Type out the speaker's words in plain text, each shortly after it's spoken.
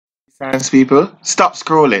Science people, stop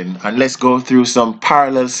scrolling and let's go through some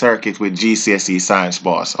parallel circuit with GCSE Science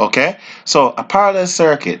Boss, okay? So a parallel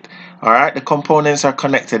circuit, all right, the components are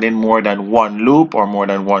connected in more than one loop or more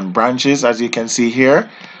than one branches, as you can see here.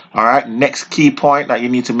 All right, next key point that you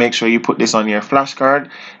need to make sure you put this on your flashcard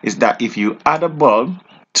is that if you add a bulb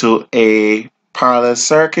to a parallel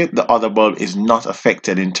circuit, the other bulb is not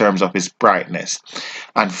affected in terms of its brightness.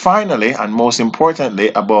 And finally, and most importantly,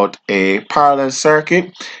 about a parallel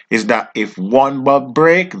circuit is that if one bulb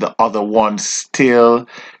break, the other one still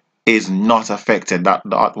is not affected.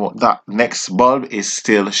 That next bulb is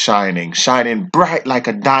still shining bright like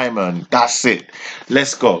a diamond. That's it.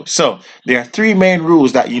 Let's go. So there are three main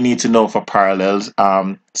rules that you need to know for parallel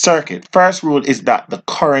circuit. First rule is that the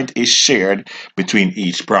current is shared between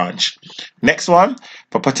each branch. Next one,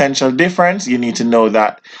 for potential difference, you need to know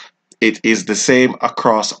that it is the same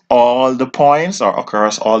across all the points or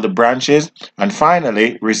across all the branches. And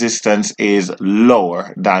finally, resistance is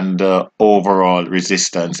lower than the overall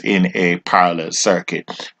resistance in a parallel circuit.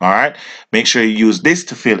 All right, make sure you use this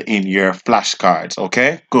to fill in your flashcards.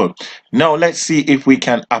 Okay, good. Now let's see if we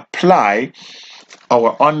can apply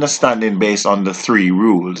our understanding based on the three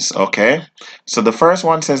rules. Okay, so the first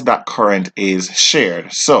one says that current is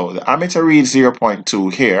shared. So the ammeter reads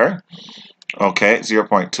 0.2 here. Okay,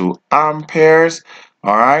 0.2 amperes.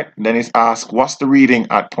 All right, then it's asked what's the reading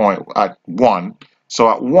at 1. So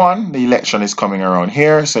at 1, the electron is coming around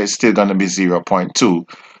here, so it's still going to be 0.2.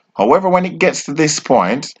 However, when it gets to this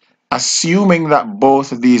point, assuming that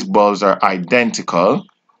both of these bulbs are identical,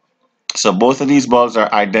 so both of these bulbs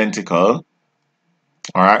are identical,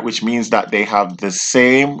 all right, which means that they have the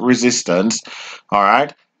same resistance, all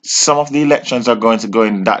right. Some of the electrons are going to go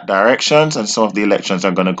in that direction and some of the electrons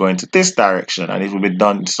are going to go into this direction, and it will be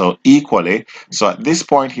done so equally. So at this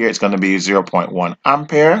point here, it's going to be 0.1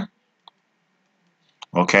 ampere,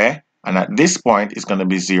 okay, and at this point, it's going to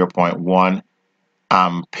be 0.1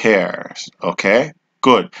 amperes, okay,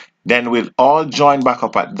 good. Then we'll all join back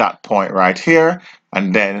up at that point right here,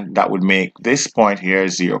 and then that would make this point here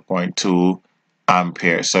 0.2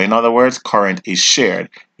 ampere. So in other words, current is shared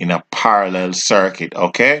in a parallel circuit.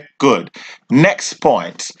 Okay, good. Next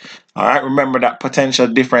point. All right, remember that potential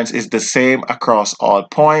difference is the same across all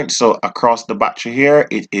points. So across the battery here,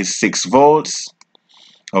 it is 6 volts.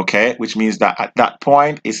 Okay, which means that at that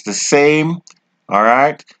point, it's the same. All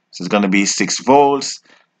right, so it's going to be 6 volts.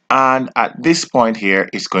 And at this point here,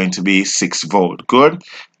 it's going to be 6 volt. Good.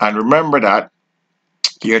 And remember that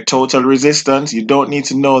your total resistance, you don't need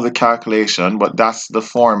to know the calculation, but that's the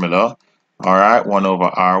formula. All right, 1 over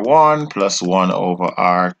R1 plus 1 over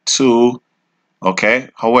R2. Okay,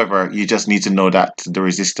 however, you just need to know that the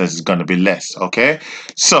resistance is going to be less. Okay,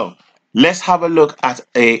 so let's have a look at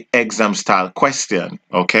a exam style question.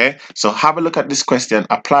 Okay, so have a look at this question,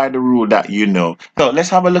 apply the rule that you know. So let's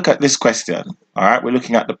have a look at this question. All right, we're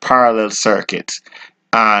looking at the parallel circuit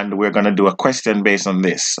and we're going to do a question based on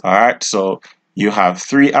this. All right, so you have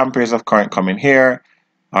 3 amperes of current coming here.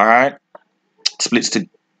 All right, splits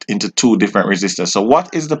into 2 different resistors. So what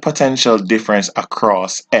is the potential difference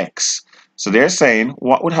across X? So they're saying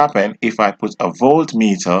what would happen if I put a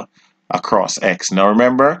voltmeter across X. Now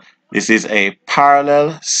remember, this is a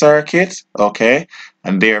parallel circuit, okay,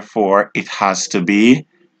 and therefore it has to be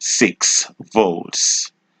 6 volts,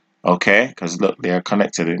 okay, because look, they're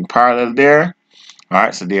connected in parallel there. All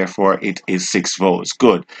right, so therefore it is 6 volts.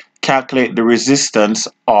 Good. Calculate the resistance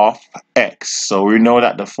of X. So we know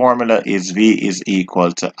that the formula is V is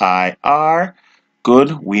equal to IR.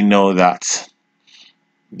 Good. We know that.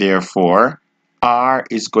 Therefore, R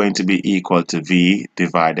is going to be equal to V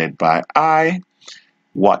divided by I.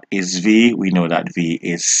 What is V? We know that V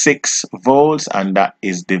is 6 volts, and that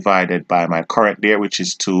is divided by my current there, which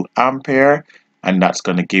is 2 ampere, and that's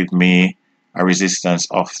going to give me a resistance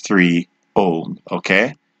of 3 ohm.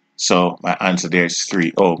 Okay, so my answer there is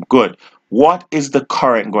 3 ohm. Good. What is the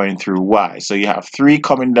current going through Y? So you have 3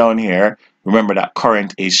 coming down here. Remember that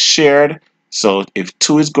current is shared. So if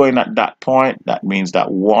 2 is going at that point, that means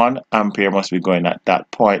that 1 ampere must be going at that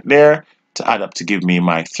point there to add up to give me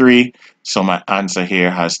my 3. So my answer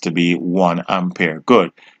here has to be 1 ampere.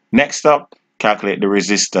 Good. Next up, calculate the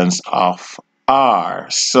resistance of R.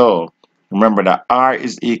 So remember that R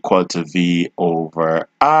is equal to V over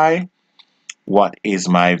I. What is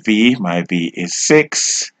my V? My V is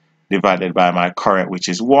 6 divided by my current, which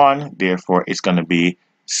is 1. Therefore, it's going to be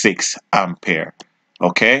 6 ampere.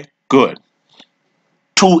 Okay, good.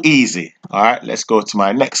 Too easy. All right, let's go to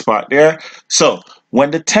my next part there. So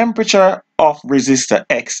when the temperature of resistor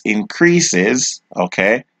X increases,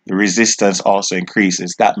 okay, the resistance also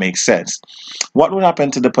increases. That makes sense. What would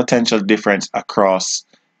happen to the potential difference across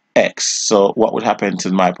X. So what would happen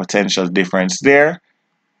to my potential difference there?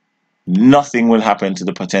 Nothing will happen to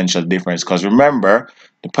the potential difference, because remember,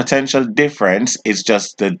 the potential difference is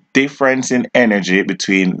just the difference in energy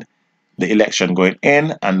between the electron going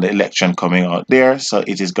in and the electron coming out there. So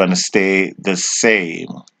it is going to stay the same.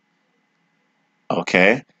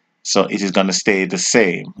 Okay, so it is going to stay the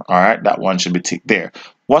same. All right, that one should be ticked there.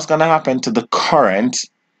 What's going to happen to the current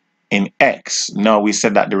in X? Now we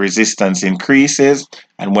said that the resistance increases,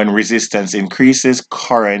 and when resistance increases,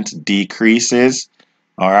 current decreases.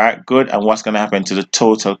 All right, good. And what's going to happen to the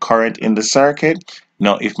total current in the circuit?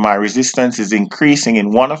 Now, if my resistance is increasing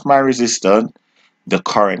in one of my resistors, the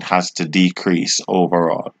current has to decrease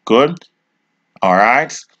overall. Good. All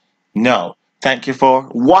right. Now, thank you for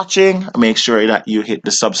watching. Make sure that you hit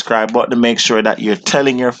the subscribe button. Make sure that you're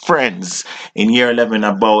telling your friends in year 11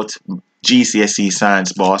 about GCSE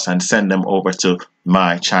Science Boss and send them over to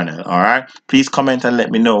my channel. All right. Please comment and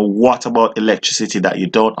let me know what about electricity that you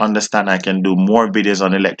don't understand. I can do more videos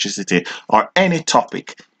on electricity or any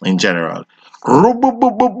topic in general.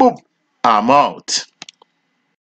 I'm out.